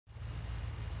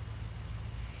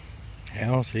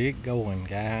How's it going,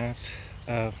 guys?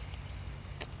 Uh,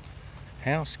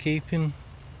 Housekeeping.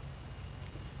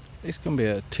 It's gonna be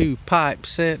a two-pipe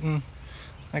setting.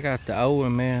 I got the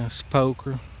OMS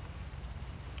poker.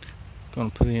 Gonna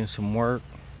put in some work,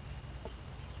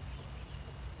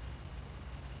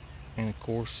 and of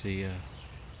course the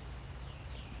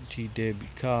GW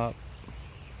Cop.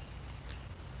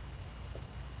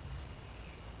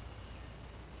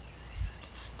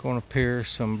 Gonna pair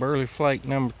some Burley Flake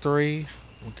number 3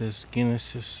 with this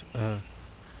Genesis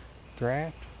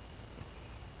draft.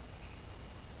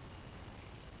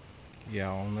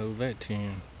 Y'all know that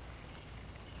tune.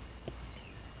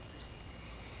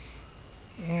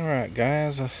 All right,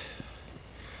 guys. I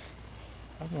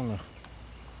wanna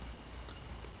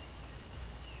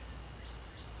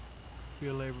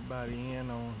fill everybody in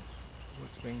on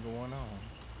what's been going on.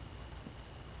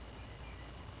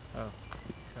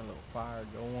 Got a little fire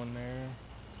going there.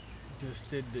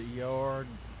 Just did the yard.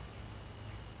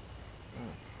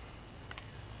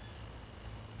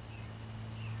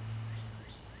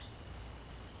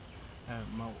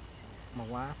 My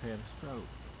wife had a stroke.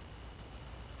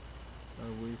 So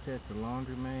we was at the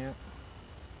laundromat.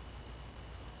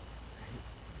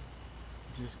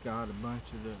 Just got a bunch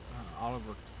of the all of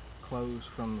her clothes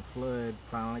from the flood.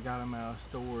 Finally got them out of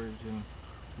storage, and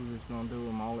we was gonna do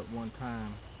them all at one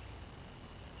time.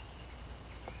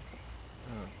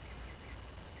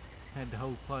 Had the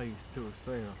whole place to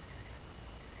herself.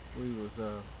 We was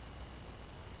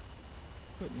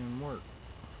putting in work,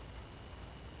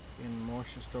 and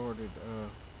Marcia started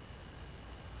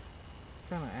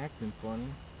kind of acting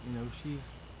funny. You know, she's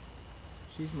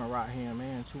my right hand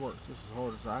man. She works just as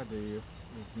hard as I do,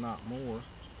 if not more.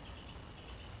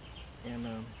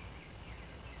 And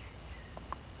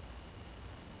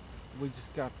we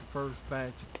just got the first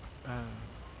batch of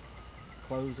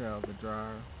clothes out of the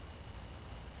dryer,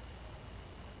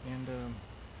 and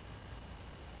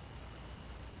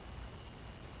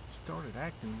started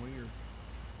acting weird.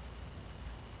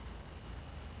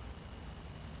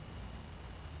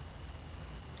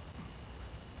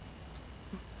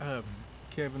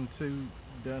 Kevin Sue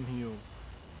Dunhill's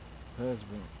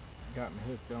husband got me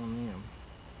hooked on them.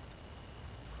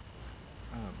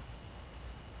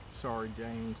 Sorry,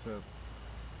 James.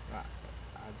 I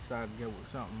decided to go with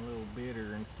something a little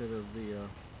bitter instead of the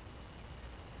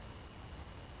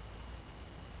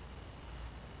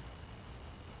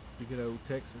good old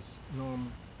Texas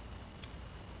normal.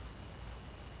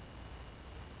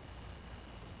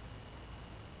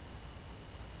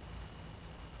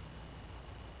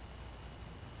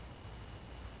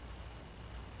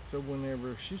 So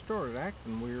whenever she started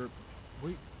acting weird,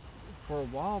 we for a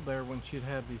while there, when she'd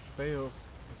have these spells,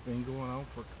 it's been going on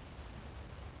for a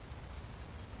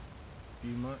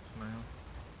few months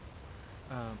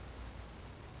now.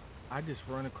 I just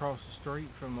run across the street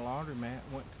from the laundromat,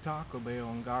 went to Taco Bell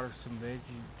and got her some veggie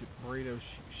burritos.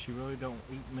 She really don't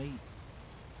eat meat.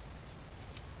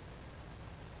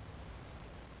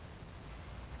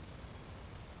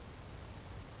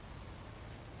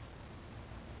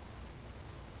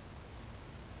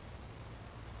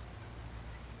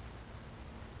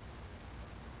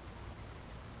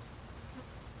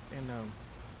 And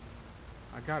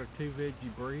I got her two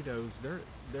veggie burritos.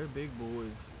 They're big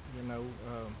boys, you know.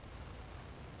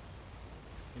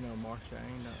 Marcia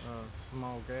ain't a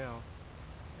small gal,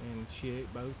 and she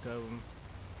ate both of them.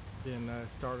 Then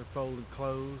started folding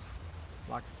clothes.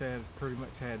 Like I said, pretty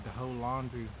much had the whole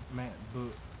laundry mat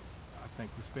book. I think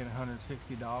we spent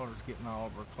 $160 getting all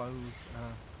of our clothes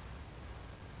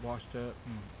washed up,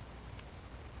 and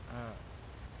uh,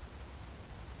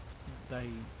 they.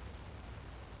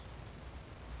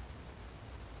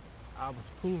 I was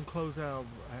pulling clothes out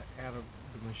of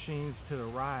the machines to the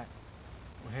right.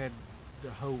 We had the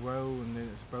whole row, and then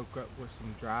it's broke up with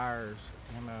some dryers,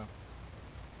 and I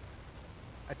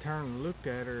turned and looked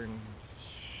at her, and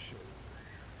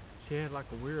she had like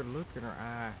a weird look in her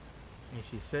eye, and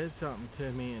she said something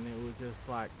to me, and it was just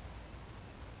like,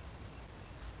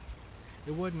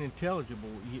 it wasn't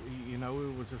intelligible. You know,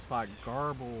 it was just like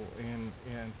garble,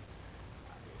 and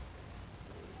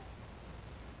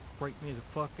freaked me the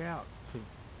fuck out.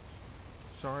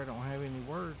 Sorry, I don't have any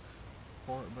words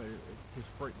for it, but it just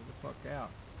freaked me the fuck out.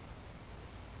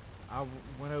 I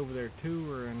went over there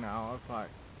to her, and I was like,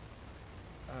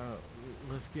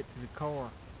 let's get to the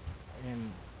car.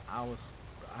 And I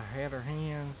had her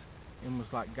hands and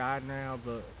was like guiding her out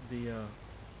of the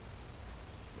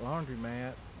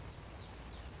laundromat.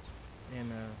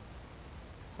 And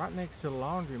right next to the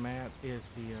laundromat is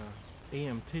the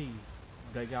EMT.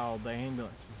 They got all the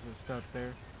ambulances and stuff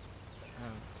there.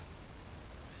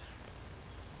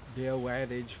 the old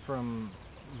adage from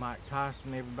Mike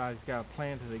Tyson, everybody's got a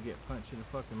plan till they get punched in the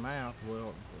fucking mouth.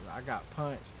 Well, I got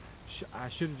punched. I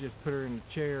should have just put her in the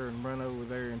chair and run over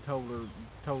there and told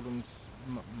them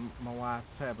my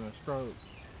wife's having a stroke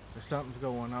or something's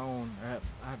going on.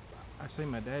 I seen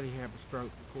my daddy have a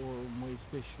stroke before when we was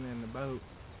fishing in the boat.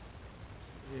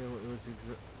 It was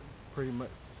pretty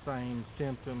much the same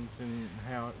symptoms and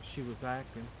how she was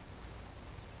acting.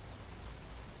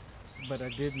 But I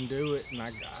didn't do it, and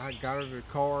I got her to the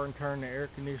car and turned the air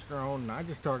conditioner on, and I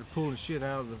just started pulling shit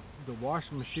out of the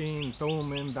washing machine and throwing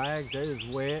them in bags. They was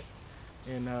wet,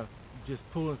 and just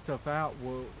pulling stuff out.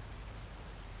 Well,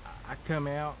 I come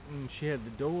out and she had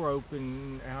the door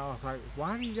open, and I was like,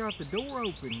 "Why do you got the door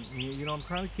open?" You know, I'm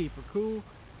trying to keep her cool,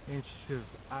 and she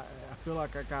says, "I feel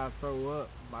like I gotta throw up.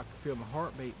 I can feel my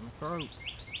heartbeat in my throat."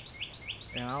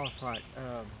 And I was like,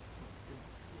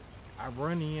 I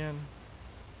run in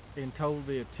and told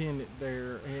the attendant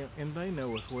there, and they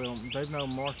know as well. They know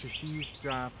Marsha. She used to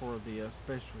drive for the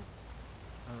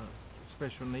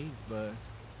special needs bus,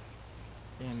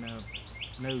 and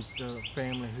knows the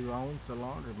family who owns the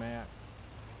laundromat.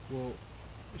 Well,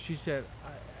 she said,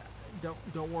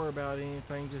 don't worry about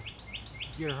anything. Just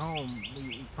get her home.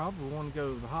 You probably want to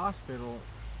go to the hospital."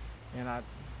 And I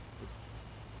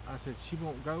said, "She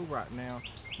won't go right now.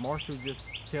 Marshall just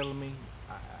telling me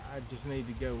I just need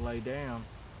to go lay down."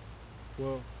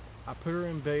 Well, I put her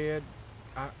in bed.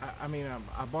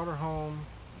 I brought her home,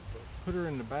 put her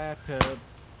in the bathtub.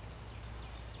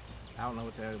 I don't know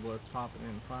what that was, popping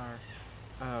in the fire.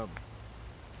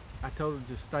 I told her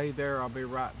to stay there. I'll be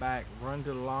right back. Run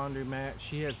to the laundromat.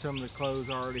 She had some of the clothes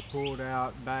already pulled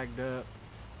out, bagged up,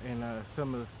 and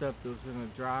some of the stuff that was in the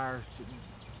dryer.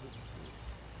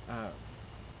 Uh,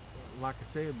 like I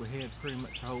said, we had pretty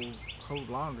much the whole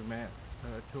laundromat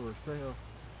to herself.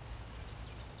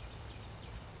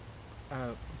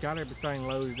 Got everything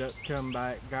loaded up, come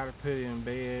back, got her put in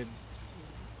bed.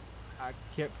 I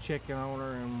kept checking on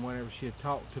her, and whenever she had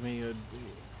talked to me,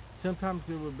 sometimes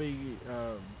it would be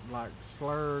like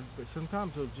slurred, but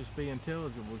sometimes it would just be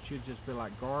intelligible. She'd just be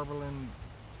like garbling,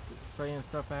 saying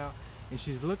stuff out, and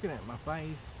she's looking at my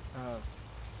face,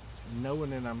 knowing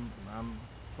that I'm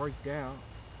freaked out.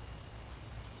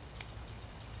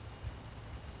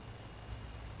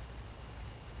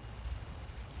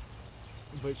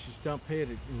 But she's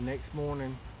stump-headed. And next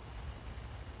morning,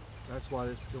 that's why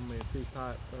this is going to be a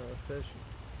two-type session.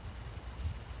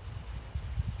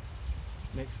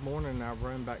 Next morning, I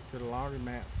run back to the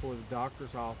laundromat before the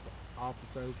doctor's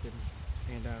office opened,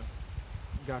 and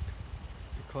got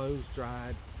the clothes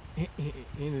dried. It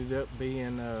ended up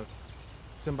being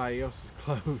somebody else's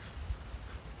clothes.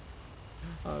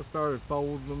 I started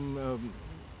folding them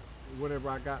whatever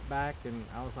I got back, and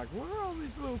I was like, "What are all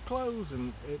these little clothes?"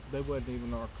 And they wasn't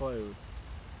even our clothes.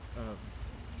 A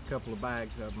couple of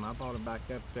bags of them. I brought them back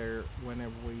up there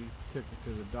whenever we took her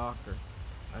to the doctor.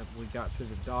 We got to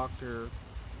the doctor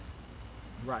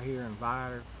right here in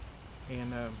Vidor,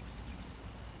 and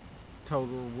told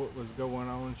her what was going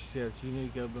on. She says, "You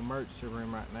need to go to the emergency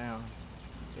room right now."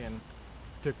 And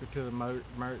took her to the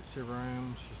emergency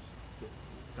room.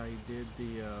 They did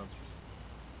the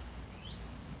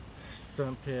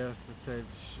some tests and said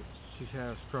she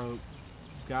had a stroke.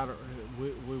 Got her.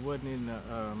 We wasn't in the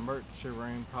emergency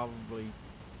room probably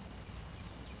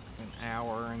an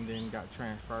hour, and then got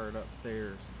transferred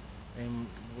upstairs, and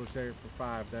was there for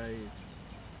 5 days.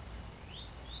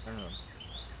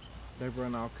 They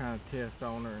run all kind of tests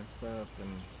on her and stuff,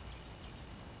 and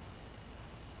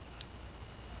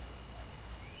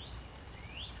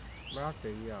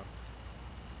okay, yeah.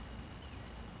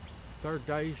 Third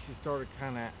day, she started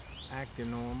kind of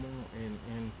acting normal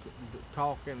and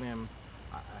talking, and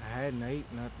I hadn't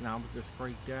eaten nothing. I was just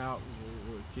freaked out,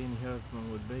 which any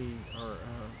husband would be, or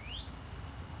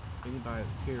anybody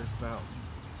that cares about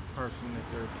the person that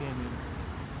they're attending.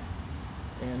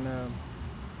 And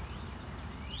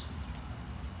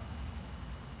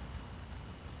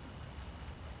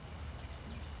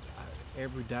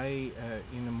every day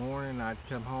in the morning, I'd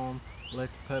come home, let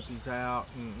the puppies out,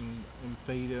 and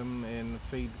feed them, and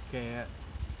feed the cat.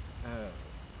 Uh,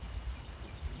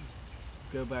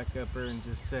 Go back up there and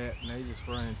just sit, and they just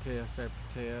running test after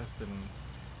test, and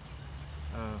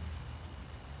uh,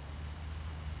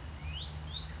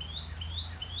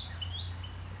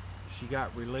 she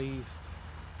got released.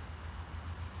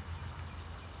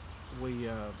 We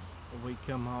we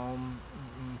come home,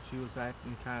 and she was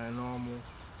acting kind of normal.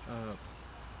 Uh,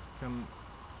 come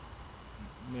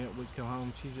Minute we come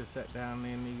home, she just sat down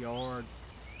in the yard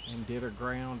and did her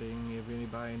grounding. If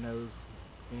anybody knows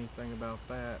anything about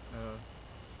that,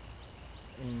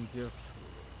 and just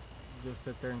just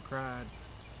sat there and cried.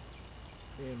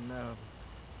 And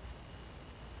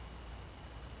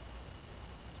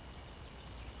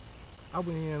I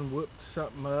went in, whipped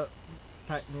something up,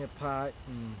 packed me a pipe,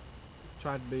 and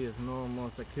tried to be as normal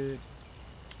as I could.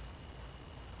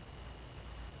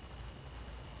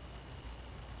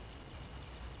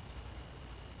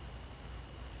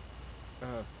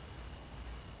 Uh,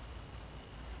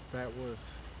 that was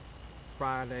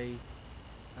Friday.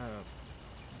 Uh,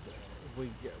 we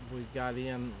got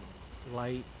in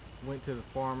late. Went to the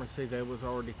pharmacy. They was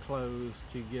already closed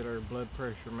to get her blood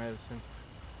pressure medicine.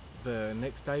 The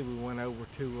next day we went over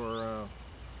to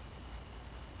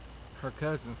her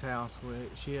cousin's house.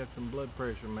 She had some blood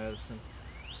pressure medicine,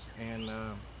 and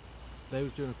they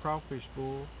was doing a crawfish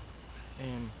boil,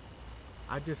 and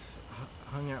I just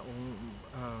hung out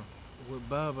with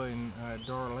Bubba and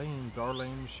Darlene.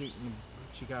 Darlene was shooting.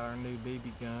 She got our new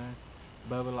BB gun.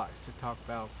 Bubba likes to talk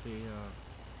about the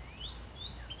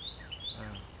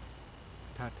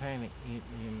Titanic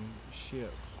in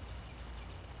ships.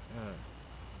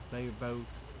 They were both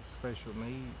special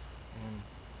needs and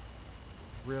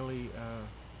really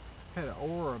had an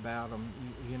aura about them,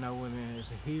 you know, and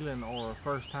it's a healing aura.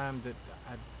 First time that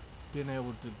I'd been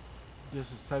able to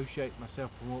disassociate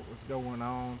myself from what was going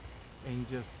on and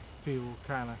just feel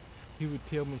kind of. He would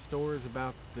tell me stories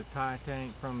about the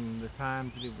Titanic from the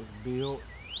time that it was built,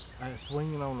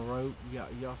 swinging on the rope.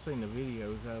 Y'all seen the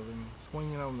videos of him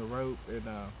swinging on the rope and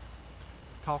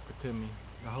talking to me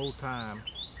the whole time.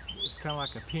 It's kind of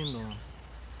like a pendulum,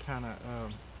 kind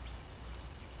of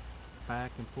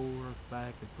back and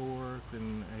forth,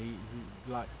 and he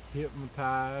like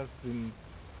hypnotized, and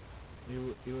it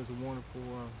was a wonderful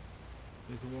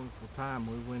time.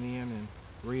 We went in and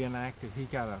reenacted. He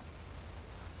got a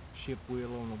ship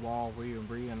wheel on the wall. We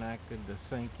reenacted the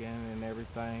sinking and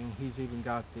everything. He's even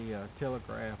got the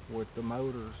telegraph with the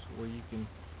motors where you can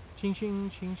ching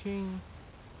ching ching ching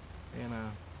and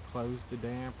close the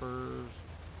dampers,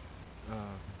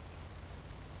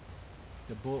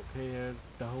 the bulkheads,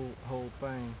 the whole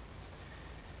thing.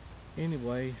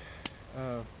 Anyway,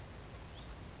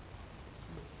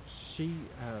 she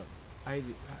ate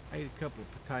a couple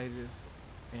of potatoes,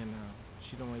 and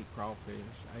she don't eat crawfish.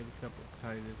 I ate a couple of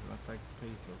potatoes and I think a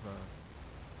piece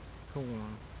of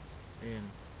corn, and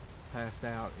passed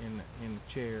out in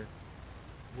the chair.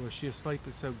 Well, she was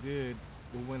sleeping so good,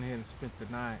 we went ahead and spent the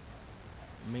night.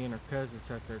 Me and her cousin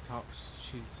sat there talked.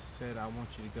 She said, "I want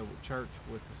you to go to church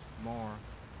with us tomorrow."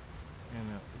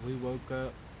 And we woke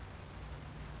up,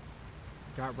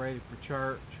 got ready for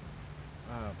church,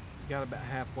 got about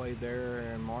halfway there,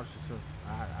 and Marsha says,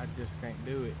 I just can't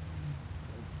do it.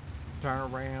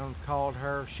 Turned around, called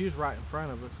her. She was right in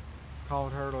front of us.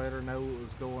 Called her, let her know what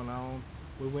was going on.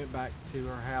 We went back to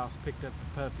her house, picked up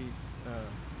the puppies,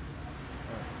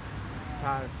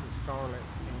 Titus and Scarlet,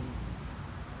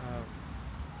 and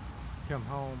come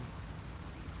home.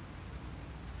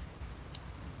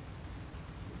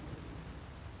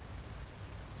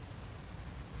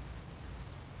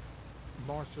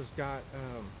 Marsha's got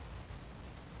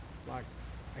like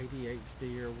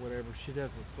ADHD or whatever. She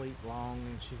doesn't sleep long,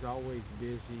 and she's always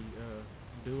busy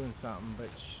doing something, but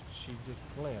she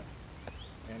just slept.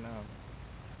 And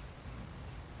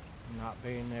not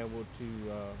being able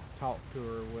to talk to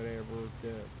her or whatever,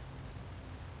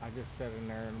 I just sat in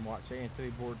there and watched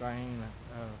Anthony Bourdain.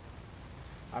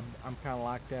 I'm kind of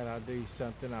like that. I do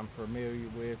something I'm familiar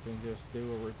with and just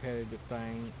do a repetitive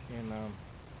thing and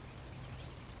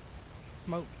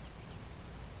smoke.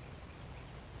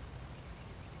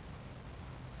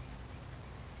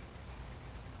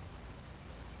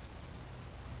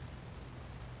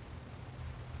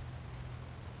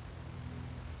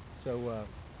 So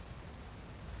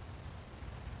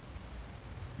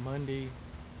Monday,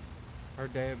 her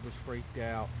dad was freaked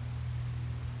out,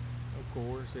 of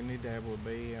course, any dad would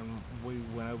be, and we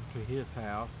went over to his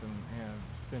house and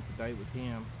spent the day with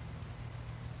him.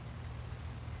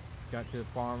 Got to the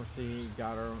pharmacy,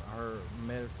 got her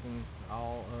medicines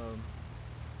all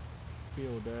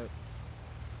filled up,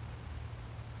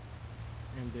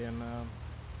 and then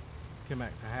came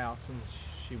back to the house and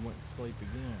she went to sleep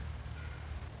again.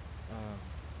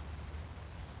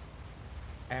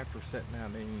 After sitting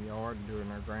out in the yard and doing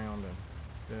her ground,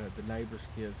 and the neighbors'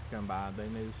 kids come by, they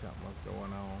knew something was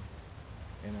going on,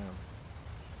 and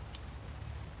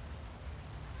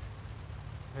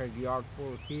had a yard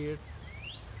full of kids.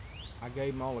 I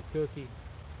gave them all a cookie.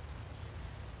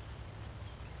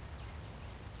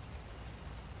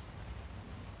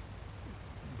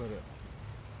 But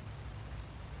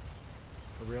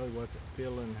I really wasn't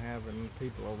feeling having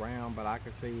people around, but I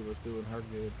could see it was doing her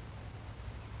good.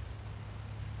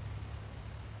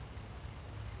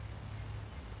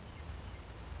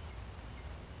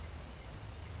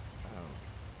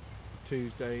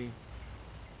 Tuesday,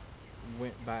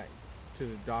 went back to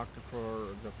the doctor for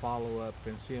the follow-up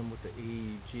and seeing what the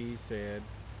EEG said,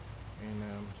 and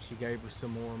she gave her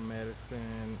some more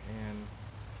medicine, and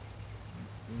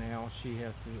now she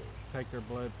has to take her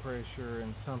blood pressure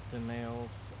and something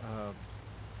else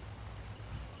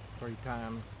 3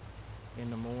 times in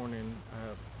the morning,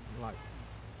 like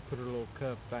put her little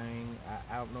cuff thing.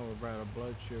 I don't know about her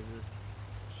blood sugar.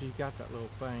 She's got that little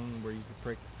thing where you can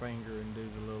prick your finger and do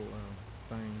the little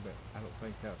thing, but I don't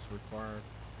think that's required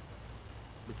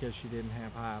because she didn't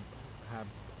have high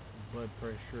blood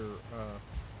pressure,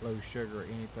 low sugar,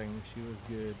 anything. She was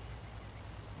good.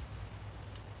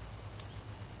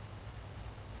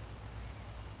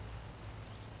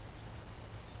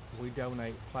 We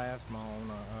donate plasma on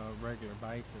a regular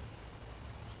basis.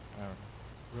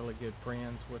 Really good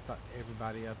friends with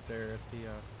everybody up there at the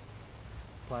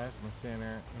plasma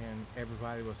center, and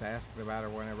everybody was asking about her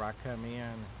whenever I come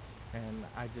in, and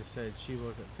I just said she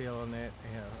wasn't feeling it.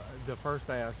 The first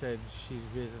day I said she's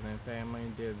visiting family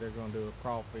and they're going to do a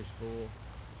crawfish fool.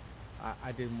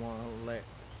 I didn't want to let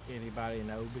anybody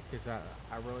know because I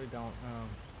really don't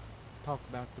talk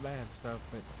about the bad stuff,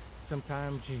 but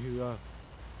sometimes it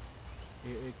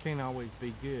can't always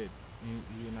be good,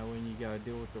 you know, when you got to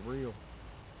deal with the real.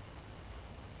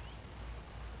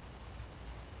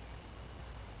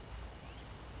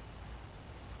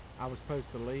 I was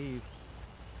supposed to leave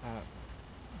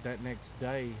that next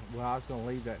day. Well, I was going to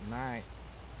leave that night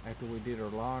after we did our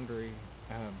laundry,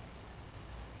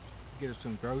 get us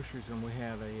some groceries, and we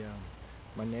had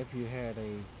my nephew had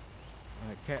a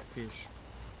catfish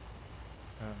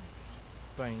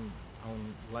thing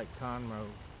on Lake Conroe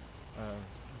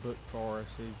booked for us.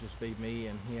 It'd just be me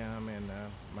and him and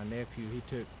my nephew. He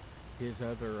took his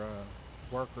other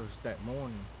workers that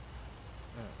morning.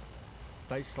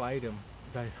 They slayed them.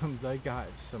 They got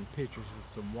some pictures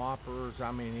of some whoppers.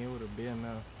 I mean, it'd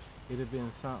have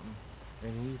been something.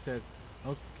 And he said,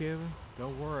 "Uncle Kevin,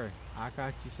 don't worry. I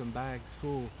got you some bags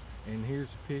full. And here's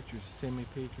the pictures. Send me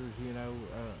pictures. You know,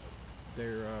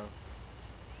 their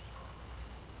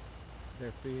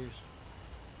fish."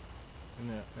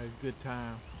 And a good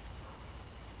time.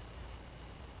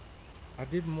 I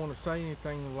didn't want to say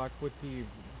anything like with the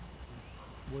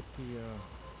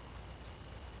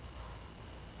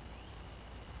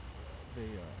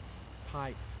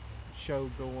pipe show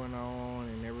going on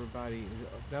and everybody.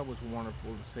 That was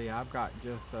wonderful to see. I've got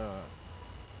just I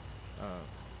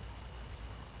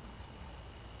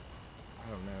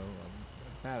don't know,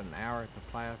 about an hour at the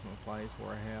plasma place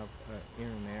where I have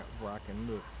internet where I can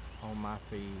look on my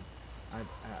feed.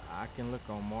 I can look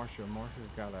on Marsha.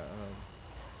 Marsha's got a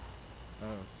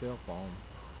cell phone.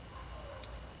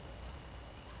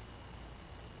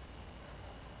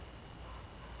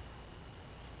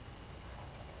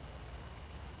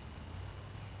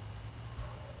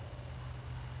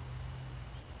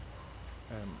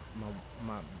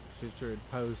 My sister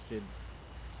had posted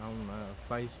on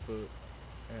Facebook.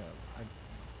 I,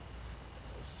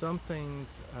 some things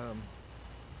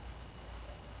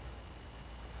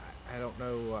I don't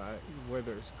know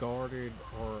whether it's guarded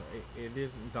or it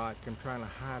isn't like I'm trying to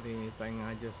hide anything.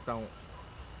 I just don't.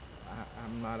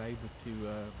 I'm not able to.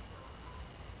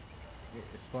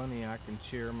 It's funny. I can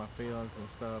share my feelings and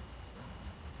stuff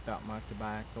about my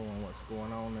tobacco and what's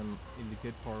going on in the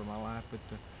good part of my life, but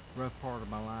the rough part of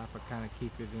my life, I kind of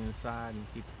keep it inside and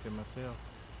keep it to myself.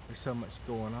 There's so much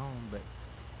going on, but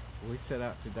we set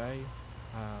out today.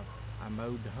 I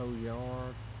mowed the whole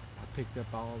yard. I picked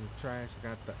up all the trash. I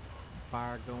got the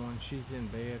fire going. She's in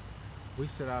bed. We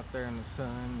sit out there in the sun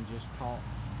and just talk.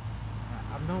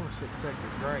 I've noticed at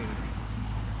second grade,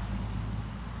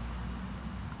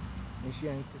 and she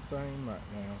ain't the same right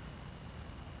now,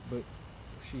 but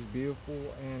she's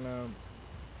beautiful, and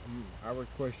I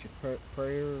request your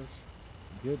prayers,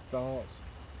 good thoughts,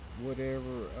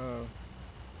 whatever.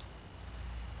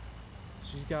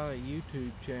 She's got a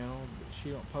YouTube channel, but she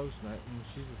don't post nothing.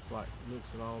 She just like looks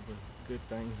at all the good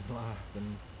things in life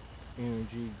and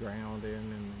energy grounding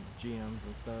and gyms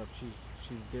and stuff.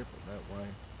 She's different that way.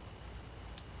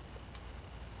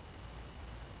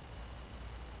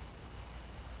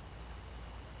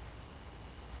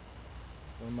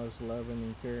 One of the most loving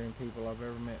and caring people I've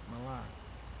ever met in my life.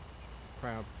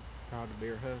 Proud to be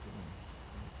her husband.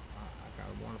 I got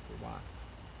a wonderful wife.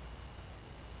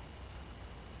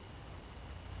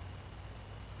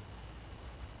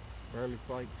 Burley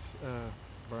Flakes,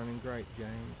 Burning Great,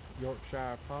 James,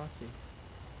 Yorkshire Posse,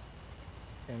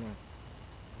 and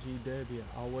GW,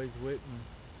 always with me.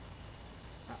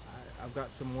 I've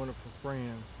got some wonderful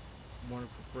friends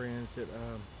that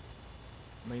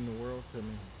mean the world to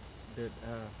me. That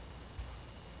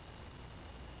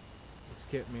It's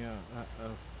kept me a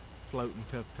floating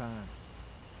tough time.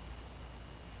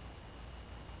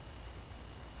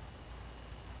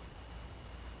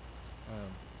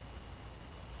 Um,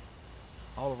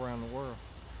 all around the world,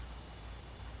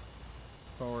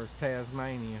 as far as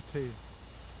Tasmania too.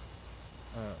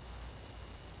 Uh,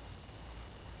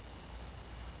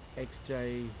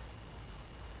 XJ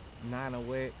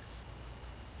 90X,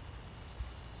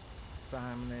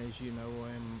 Simon, as you know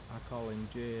him, I call him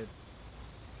Jed.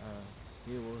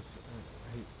 He was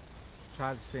he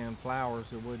tried to send flowers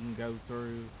that wouldn't go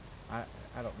through. I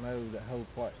don't know, the whole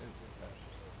place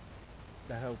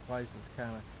is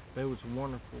kind of, it was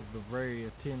wonderful, they're very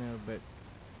attentive, but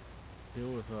there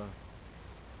was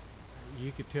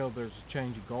you could tell there's a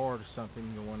change of guard or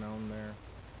something going on there.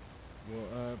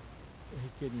 Well, he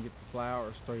couldn't get the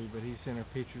flowers through, but he sent her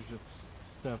pictures of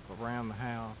stuff around the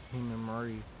house, him and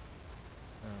Marie.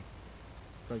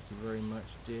 Thank you very much,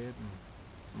 Jed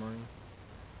and Marie.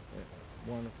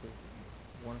 Wonderful,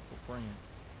 wonderful friend.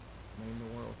 Mean the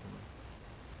world to me.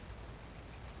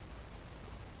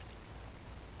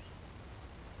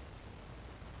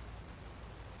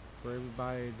 For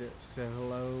everybody that said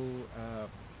hello,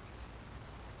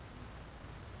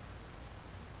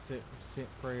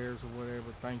 sent prayers or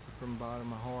whatever, thank you from the bottom of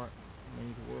my heart. It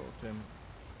means the world to me.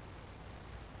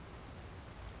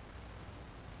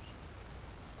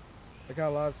 I got a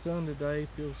lot of sun today.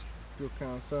 Feel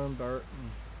kind of sunburnt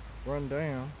and run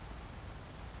down.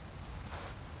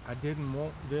 I didn't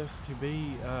want this to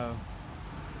be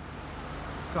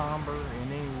somber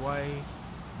in any way,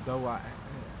 though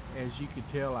as you could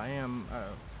tell, I am.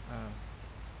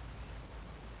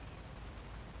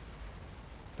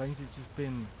 Things have just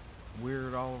been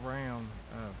weird all around.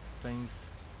 Things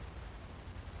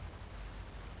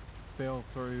fell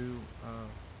through.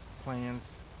 Plans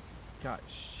got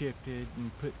shifted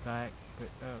and put back, but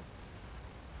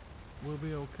we'll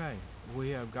be okay. We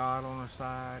have God on our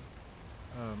side.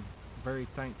 Very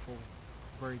thankful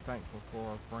for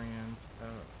our friends,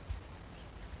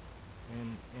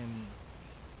 and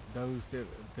those that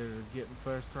are getting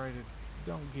frustrated.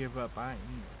 Don't give up. I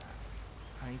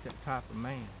ain't that type of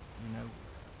man, you know.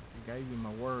 I gave you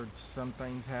my word. Some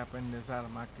things happen that's out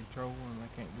of my control, and I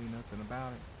can't do nothing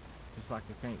about it. Just like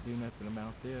I can't do nothing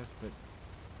about this, but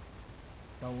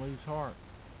don't lose heart.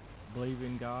 Believe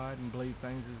in God and believe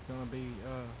things is gonna be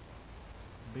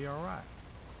all right.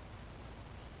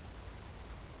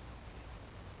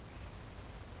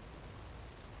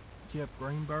 Jeff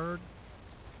Greenberg,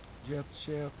 Jeff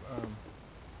Chef,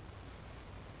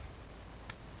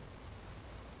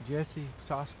 Jesse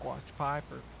Sasquatch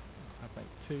Piper, I think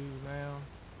 2 now.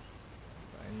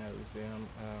 Everybody knows them.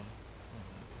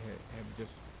 Have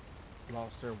just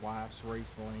lost their wives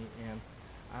recently, and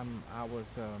I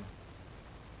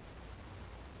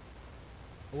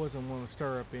wasn't want to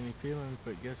stir up any feelings,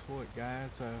 but guess what, guys?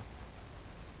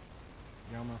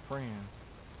 Y'all my friends,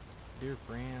 dear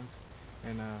friends,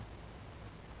 and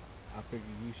I figured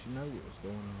you should know what was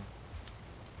going on.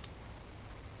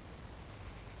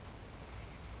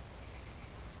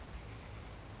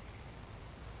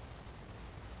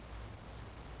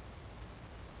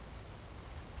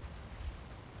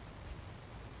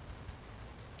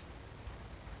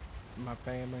 My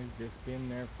family just been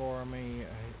there for me,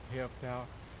 helped out.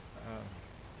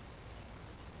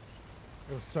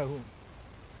 It was so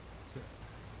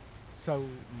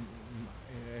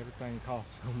everything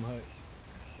costs so much,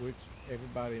 which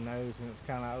everybody knows, and it's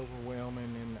kind of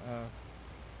overwhelming. And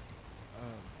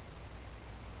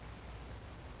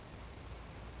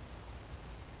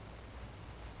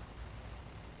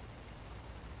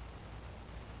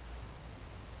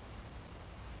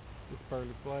this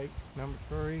Pearly Flake, number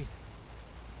 3.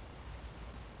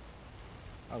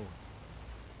 Oh,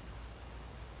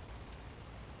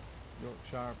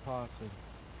 Yorkshire Posse.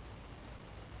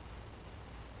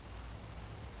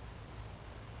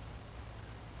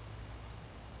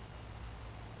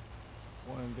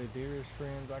 One of the dearest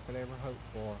friends I could ever hope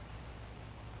for.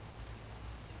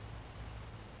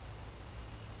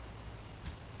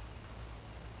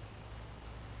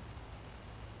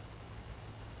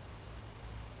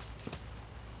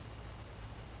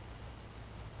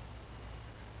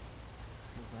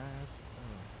 Well, guys,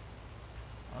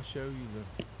 I'll show you the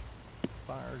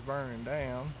fires burning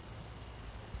down.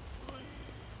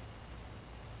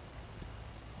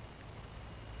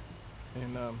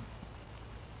 And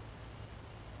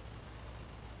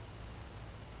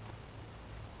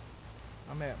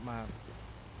I'm at my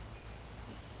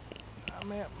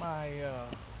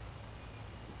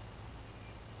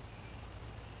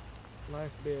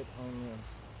last bit on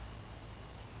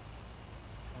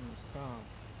this comp.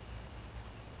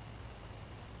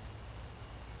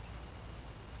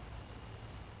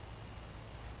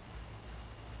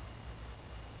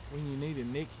 when you need a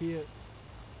nick hit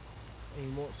and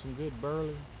you want some good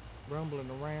burley rumbling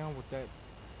around with that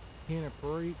hint of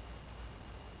Perique,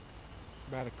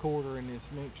 about a quarter in this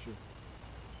mixture.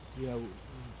 You know,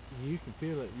 you can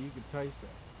feel it, you can taste it.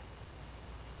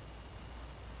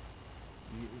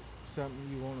 Something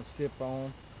you want to sip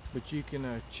on, but you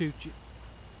can chooch it,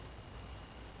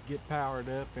 get powered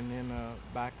up, and then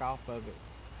back off of it.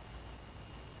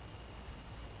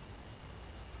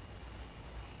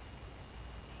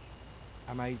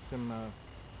 I made some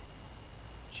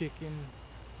chicken,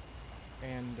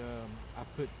 and I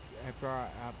put, after I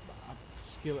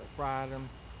skillet fried them,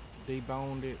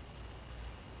 deboned it,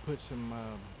 put some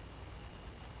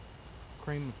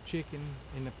cream of chicken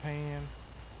in the pan,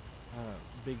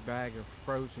 big bag of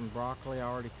frozen broccoli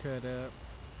already cut up,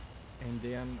 and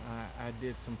then I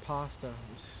did some pasta,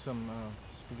 some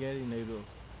spaghetti noodles,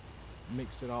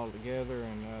 mixed it all together,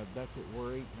 and that's what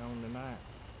we're eating on tonight.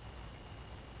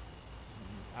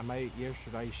 I made it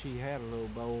yesterday. She had a little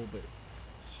bowl, but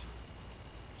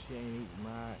she ain't eating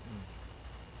right. And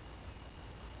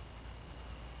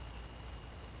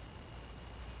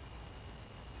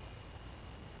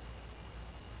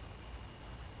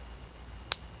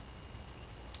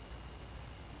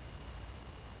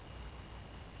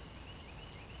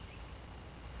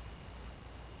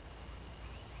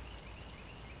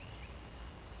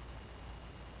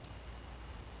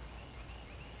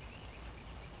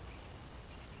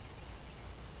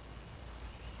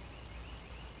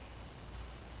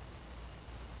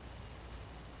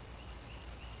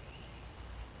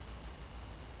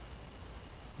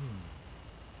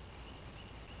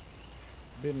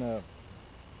been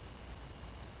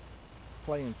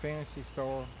playing Phantasy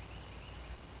Star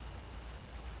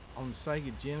on the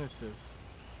Sega Genesis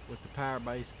with the Power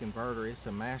Base converter. It's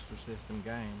a Master System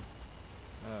game.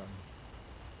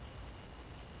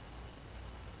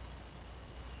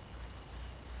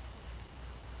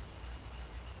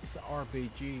 It's an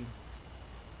RPG. You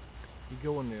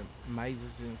go into mazes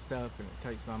and stuff, and it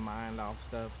takes my mind off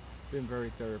stuff. Been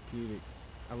very therapeutic.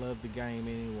 I love the game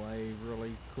anyway.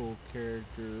 Really cool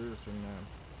characters, and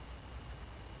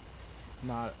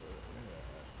not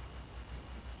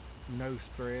no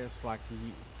stress. Like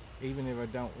even if I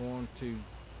don't want to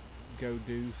go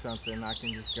do something, I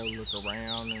can just go look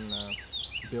around and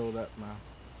build up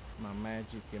my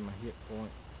magic and my hit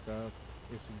points and stuff.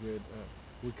 It's a good.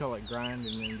 We call it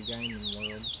grinding in the gaming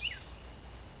world.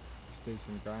 Just do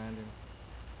some grinding,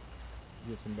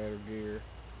 get some better gear,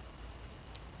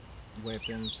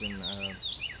 weapons, and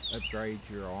upgrade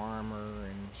your armor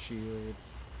and shield.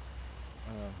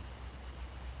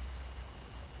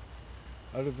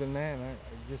 Other than that, I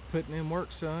just putting in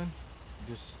work, son.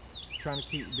 Just trying to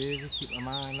keep busy, keep my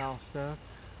mind off stuff.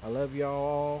 I love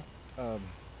y'all.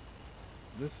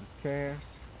 This is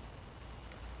Cass.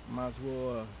 Might as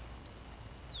well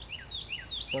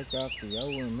break out the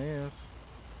OMS,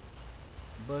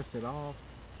 bust it off.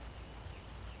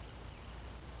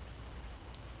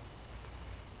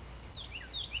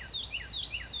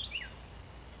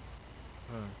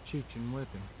 Cheech and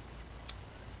whipping.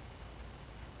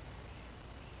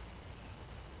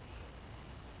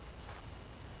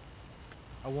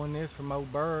 I won this from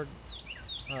old Berg,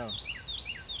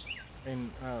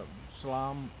 and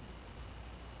Shalom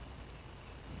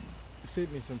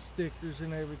sent me some stickers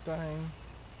and everything.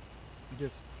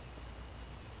 Just,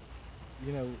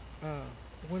 you know,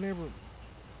 whenever,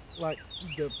 like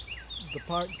the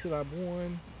pipes that I've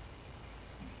won,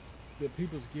 that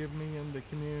people's give me in the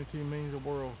community, means the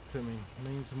world to me. It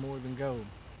means more than gold.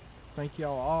 Thank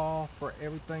y'all all for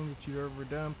everything that you've ever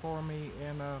done for me,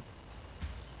 and I'll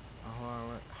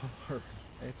holler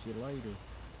at you later.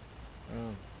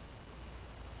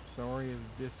 Sorry if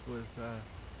this was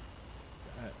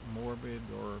morbid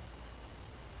or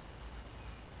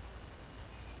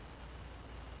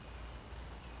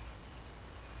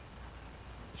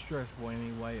stressful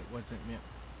anyway. It wasn't meant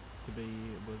to be.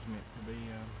 It was meant to be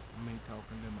me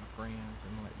talking to my friends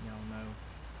and letting y'all know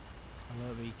I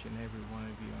love each and every one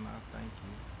of you, and I thank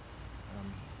you.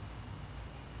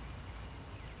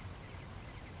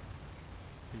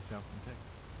 Peace out from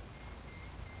Texas.